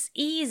 It's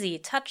easy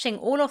touching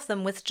all of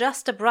them with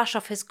just a brush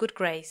of his good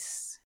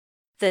grace.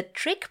 The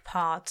trick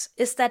part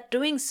is that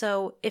doing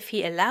so, if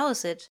he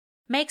allows it,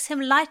 makes him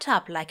light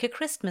up like a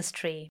Christmas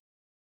tree.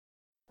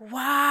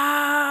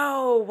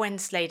 "Wow!"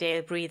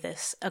 Wensleydale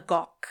breathes,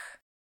 agog.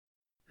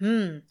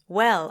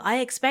 Well, I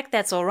expect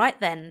that's all right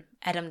then,"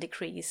 Adam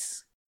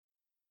decrees.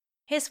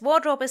 "His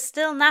wardrobe is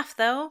still naff,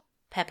 though,"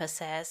 Pepper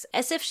says,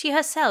 as if she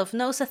herself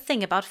knows a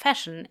thing about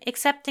fashion,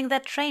 excepting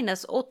that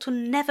trainers ought to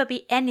never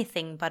be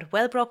anything but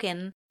well broke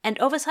in, and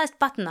oversized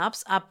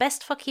button-ups are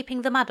best for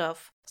keeping the mud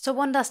off, so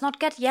one does not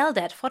get yelled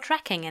at for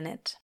tracking in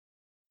it.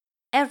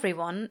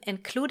 Everyone,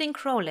 including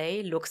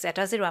Crowley, looks at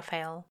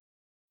Aziraphale.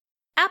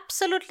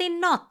 "Absolutely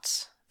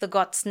not," the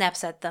god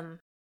snaps at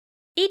them.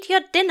 "Eat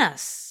your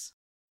dinners."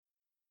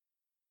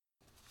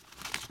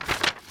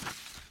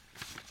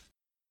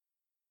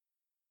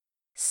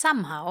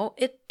 Somehow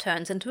it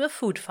turns into a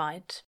food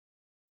fight.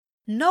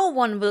 No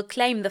one will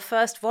claim the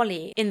first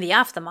volley in the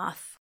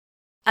aftermath.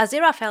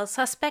 Aziraphale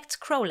suspects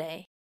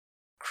Crowley.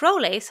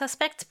 Crowley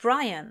suspects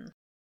Brian.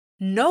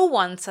 No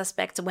one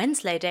suspects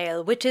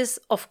Wensleydale, which is,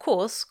 of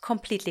course,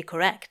 completely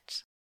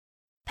correct.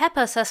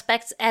 Pepper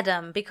suspects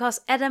Adam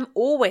because Adam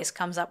always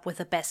comes up with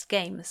the best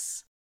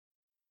games.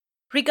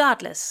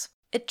 Regardless,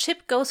 a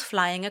chip goes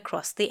flying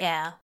across the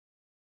air.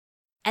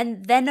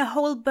 And then a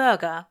whole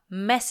burger,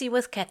 messy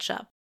with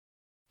ketchup.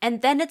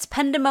 And then it's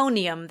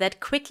pandemonium that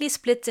quickly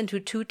splits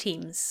into two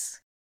teams.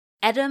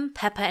 Adam,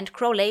 Pepper and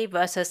Crowley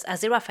versus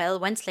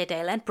Aziraphale,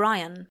 Wensleydale and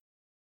Brian.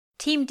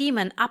 Team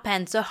Demon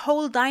upends a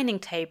whole dining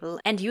table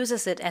and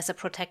uses it as a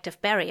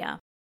protective barrier.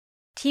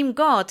 Team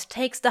God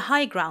takes the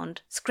high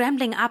ground,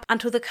 scrambling up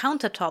onto the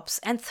countertops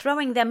and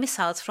throwing their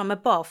missiles from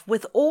above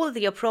with all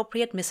the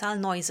appropriate missile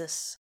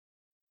noises.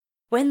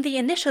 When the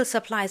initial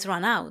supplies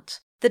run out,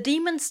 the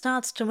demon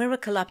starts to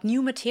miracle up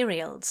new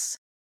materials.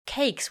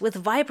 Cakes with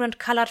vibrant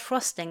colored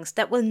frostings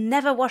that will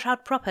never wash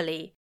out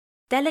properly,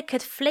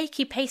 delicate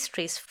flaky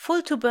pastries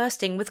full to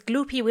bursting with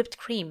gloopy whipped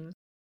cream,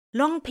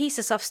 long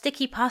pieces of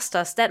sticky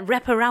pastas that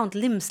wrap around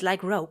limbs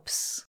like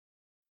ropes.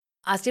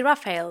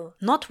 Aziraphale,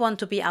 not one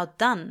to be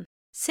outdone,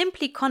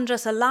 simply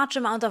conjures a large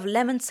amount of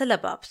lemon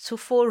syllabub to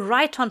fall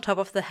right on top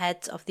of the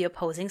heads of the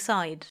opposing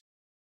side.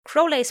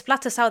 Crowley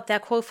splutters out their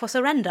call for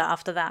surrender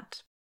after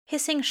that,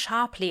 hissing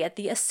sharply at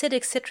the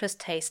acidic citrus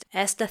taste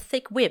as the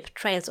thick whip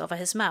trails over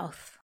his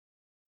mouth.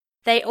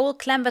 They all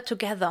clamber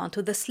together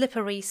onto the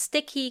slippery,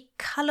 sticky,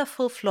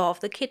 colorful floor of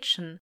the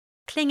kitchen,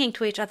 clinging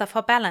to each other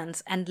for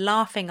balance and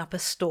laughing up a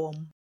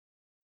storm.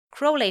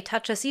 Crowley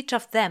touches each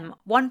of them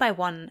one by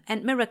one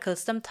and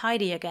miracles them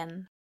tidy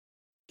again.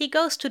 He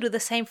goes to do the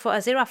same for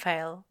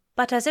Aziraphale,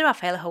 but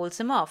Aziraphale holds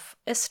him off,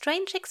 a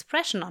strange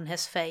expression on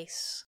his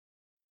face.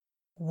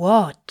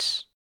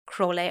 What?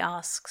 Crowley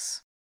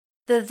asks.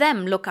 The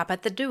them look up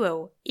at the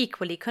duo,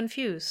 equally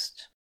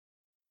confused.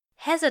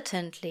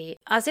 Hesitantly,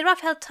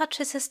 Aziraphale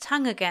touches his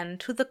tongue again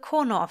to the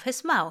corner of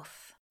his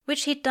mouth,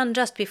 which he'd done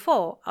just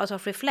before, out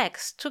of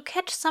reflex, to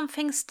catch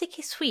something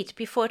sticky sweet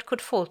before it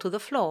could fall to the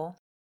floor.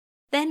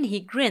 Then he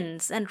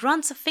grins and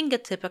runs a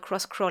fingertip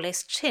across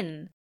Crowley's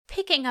chin,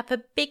 picking up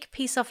a big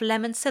piece of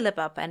lemon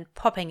syllabub and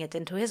popping it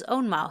into his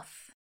own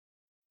mouth.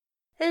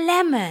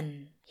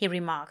 Lemon, he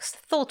remarks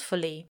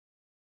thoughtfully.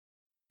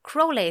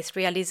 Crowley's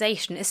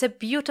realization is a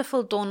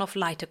beautiful dawn of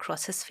light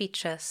across his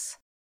features.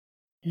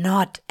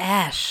 Not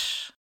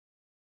ash.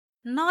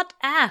 Not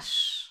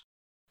ash,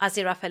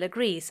 Aziraphale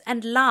agrees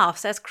and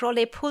laughs as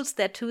Crowley pulls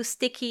their two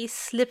sticky,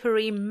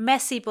 slippery,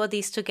 messy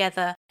bodies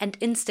together and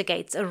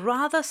instigates a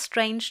rather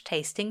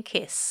strange-tasting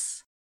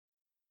kiss.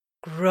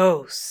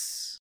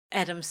 Gross,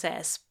 Adam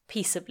says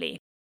peaceably.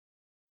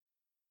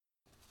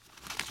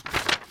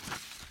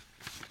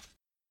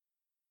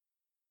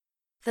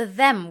 The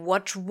them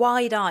watch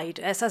wide-eyed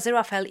as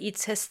Aziraphale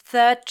eats his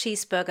third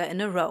cheeseburger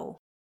in a row.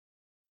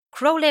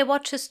 Crowley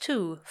watches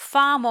too,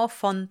 far more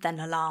fond than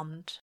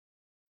alarmed.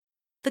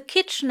 The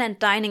kitchen and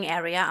dining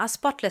area are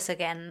spotless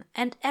again,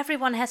 and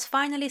everyone has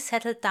finally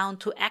settled down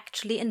to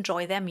actually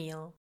enjoy their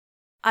meal.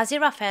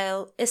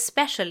 Aziraphale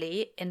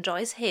especially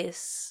enjoys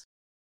his.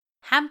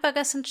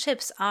 Hamburgers and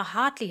chips are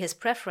hardly his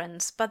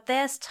preference, but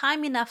there's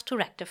time enough to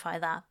rectify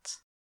that.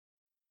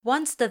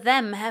 Once the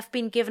them have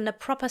been given a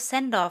proper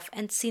send-off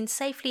and seen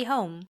safely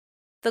home,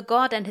 the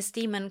god and his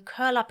demon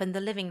curl up in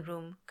the living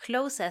room,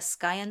 close as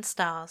sky and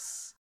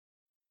stars.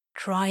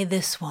 Try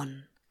this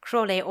one,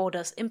 Crowley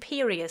orders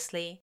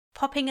imperiously,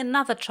 popping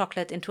another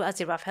chocolate into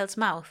Aziraphale's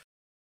mouth.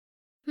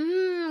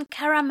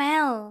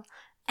 Caramel.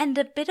 And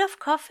a bit of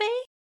coffee?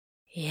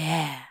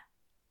 Yeah.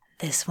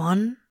 This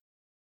one?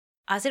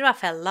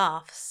 Aziraphale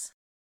laughs.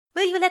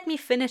 Will you let me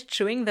finish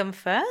chewing them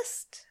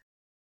first?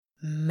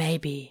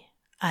 Maybe,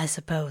 I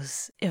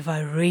suppose, if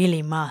I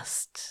really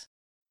must.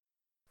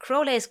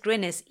 Crowley's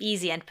grin is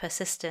easy and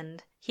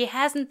persistent. He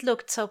hasn't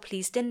looked so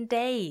pleased in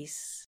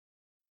days.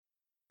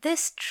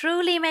 This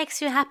truly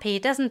makes you happy,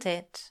 doesn't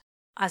it?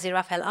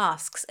 Aziraphale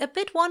asks, a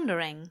bit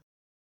wondering.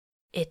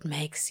 It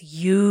makes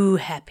you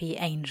happy,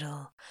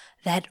 Angel.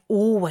 That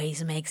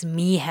always makes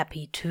me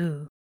happy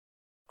too.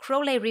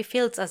 Crowley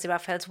refills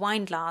Aziraphale's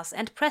wine glass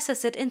and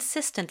presses it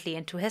insistently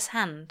into his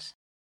hand.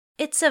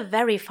 It's a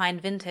very fine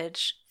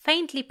vintage,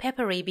 faintly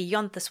peppery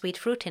beyond the sweet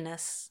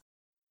fruitiness.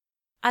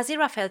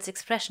 Aziraphale's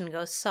expression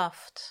goes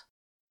soft.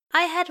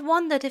 I had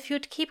wondered if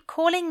you'd keep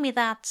calling me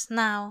that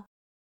now.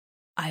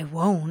 I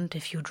won't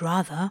if you'd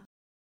rather.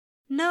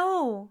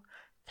 No,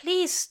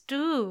 please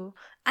do.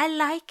 I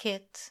like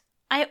it.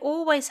 I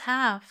always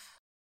have.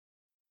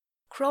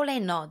 Crowley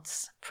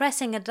nods,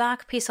 pressing a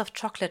dark piece of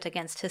chocolate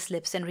against his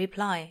lips in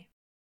reply.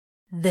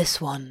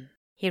 This one,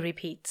 he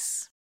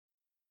repeats.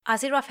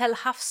 Aziraphale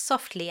huffs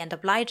softly and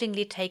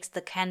obligingly takes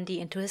the candy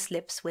into his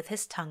lips with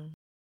his tongue.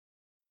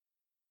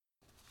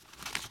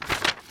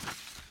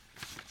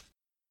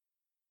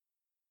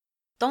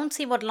 Don't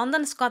see what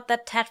London's got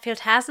that Tadfield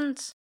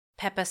hasn't,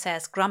 Pepper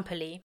says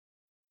grumpily.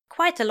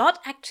 Quite a lot,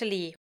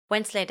 actually,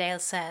 Wensleydale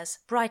says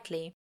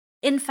brightly.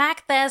 In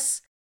fact,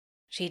 there's...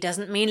 She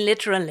doesn't mean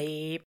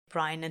literally,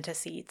 Brian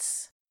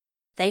intercedes.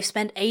 They've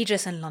spent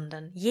ages in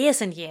London,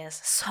 years and years.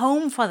 It's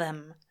home for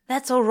them.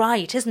 That's all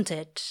right, isn't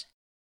it?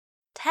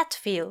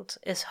 Tadfield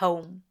is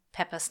home,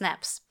 Pepper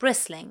snaps,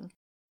 bristling.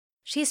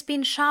 She's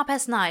been sharp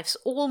as knives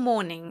all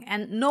morning,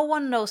 and no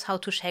one knows how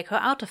to shake her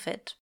out of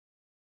it.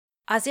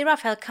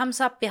 Aziraphale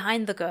comes up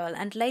behind the girl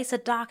and lays a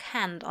dark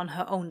hand on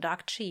her own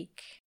dark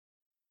cheek.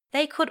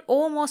 They could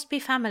almost be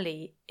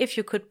family, if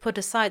you could put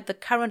aside the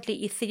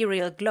currently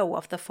ethereal glow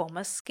of the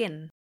former's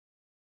skin.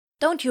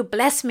 Don't you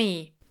bless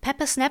me!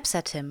 Pepper snaps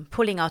at him,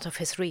 pulling out of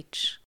his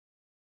reach.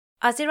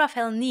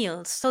 Aziraphale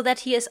kneels so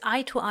that he is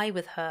eye to eye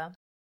with her.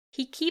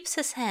 He keeps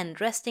his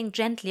hand resting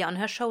gently on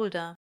her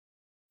shoulder.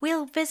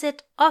 "We'll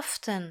visit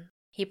often,"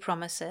 he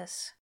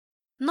promises.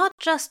 "Not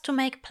just to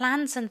make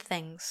plans and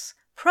things.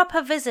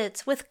 Proper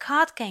visits with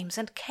card games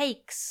and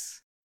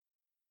cakes."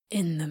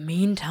 "In the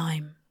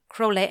meantime,"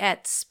 Crowley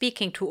adds,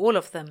 speaking to all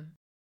of them,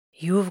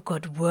 "you've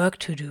got work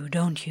to do,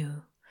 don't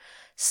you?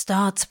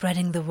 Start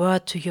spreading the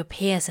word to your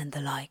peers and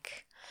the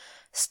like.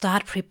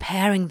 Start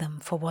preparing them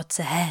for what's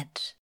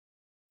ahead."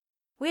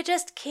 "We're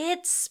just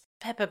kids,"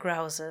 Pepper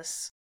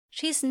grouses.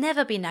 She's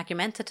never been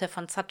argumentative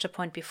on such a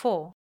point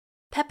before.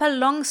 Pepper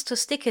longs to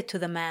stick it to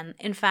the man,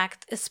 in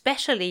fact,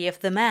 especially if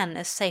the man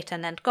is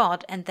Satan and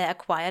God and their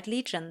acquired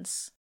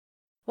legions.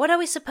 "What are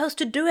we supposed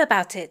to do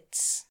about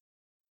it?"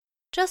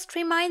 "Just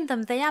remind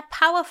them they are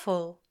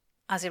powerful,"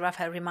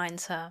 Aziraphale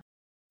reminds her.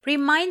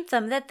 "Remind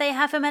them that they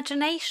have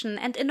imagination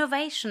and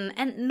innovation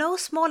and no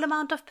small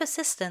amount of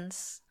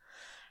persistence.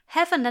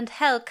 Heaven and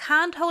hell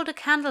can't hold a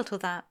candle to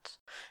that.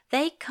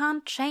 They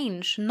can't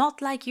change,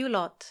 not like you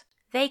lot.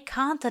 They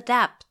can't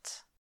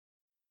adapt.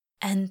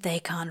 And they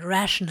can't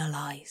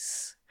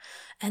rationalize.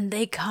 And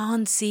they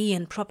can't see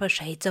in proper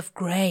shades of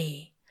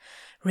grey.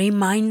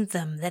 Remind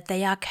them that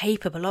they are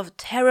capable of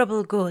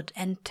terrible good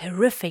and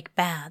terrific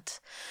bad,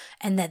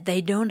 and that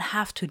they don't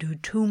have to do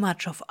too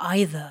much of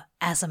either,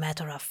 as a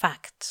matter of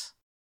fact."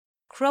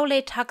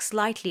 Crowley tugs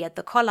lightly at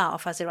the collar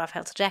of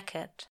Aziraphale's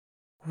jacket.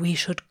 "We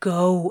should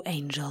go,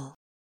 Angel."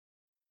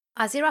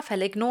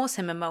 Aziraphale ignores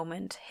him a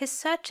moment, his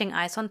searching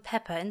eyes on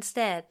Pepper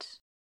instead.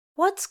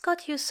 "What's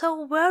got you so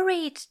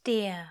worried,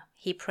 dear?"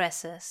 he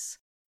presses.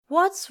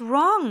 "What's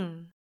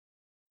wrong?"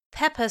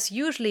 Pepper's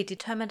usually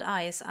determined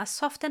eyes are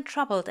soft and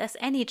troubled as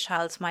any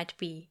child's might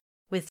be,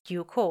 with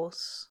due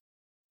cause.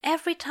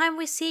 "Every time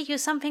we see you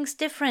something's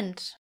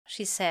different,"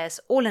 she says,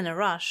 all in a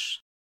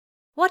rush.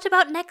 "What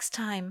about next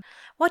time?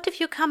 What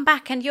if you come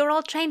back and you're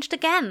all changed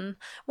again?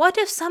 What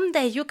if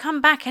someday you come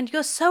back and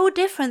you're so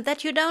different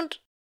that you don't—"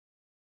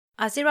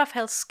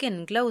 Aziraphale's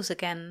skin glows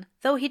again,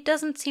 though he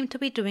doesn't seem to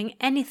be doing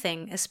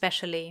anything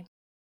especially.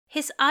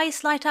 His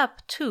eyes light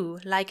up, too,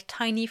 like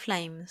tiny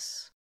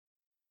flames.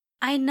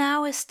 "I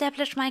now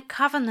establish my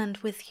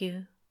covenant with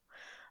you.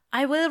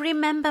 I will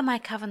remember my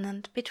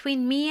covenant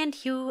between me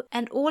and you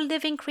and all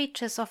living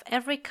creatures of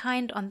every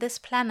kind on this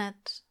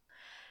planet.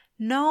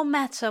 No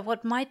matter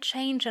what might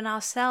change in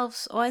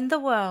ourselves or in the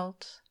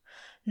world,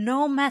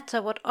 no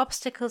matter what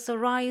obstacles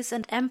arise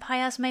and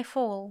empires may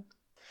fall,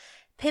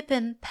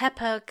 Pippin,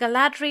 Pepper,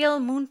 Galadriel,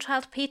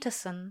 Moonchild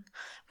Peterson,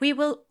 we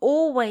will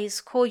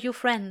always call you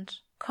friend,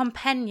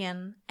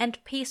 companion,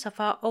 and piece of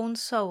our own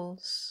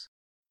souls."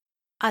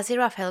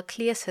 Aziraphale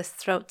clears his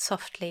throat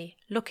softly,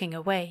 looking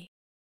away.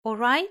 "All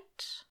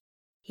right?"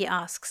 he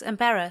asks,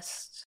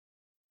 embarrassed.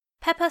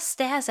 Pepper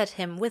stares at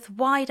him with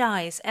wide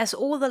eyes as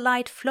all the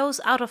light flows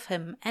out of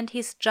him and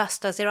he's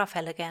just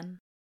Aziraphale again.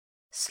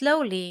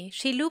 Slowly,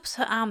 she loops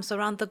her arms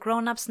around the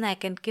grown-up's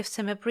neck and gives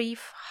him a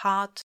brief,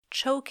 hard,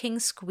 choking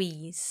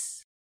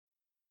squeeze.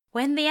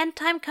 "When the end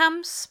time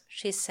comes,"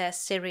 she says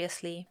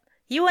seriously,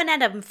 "you and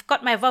Adam've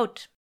got my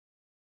vote."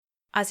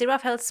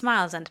 Aziraphale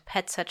smiles and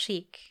pats her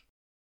cheek.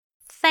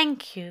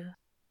 "Thank you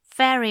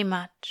very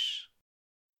much."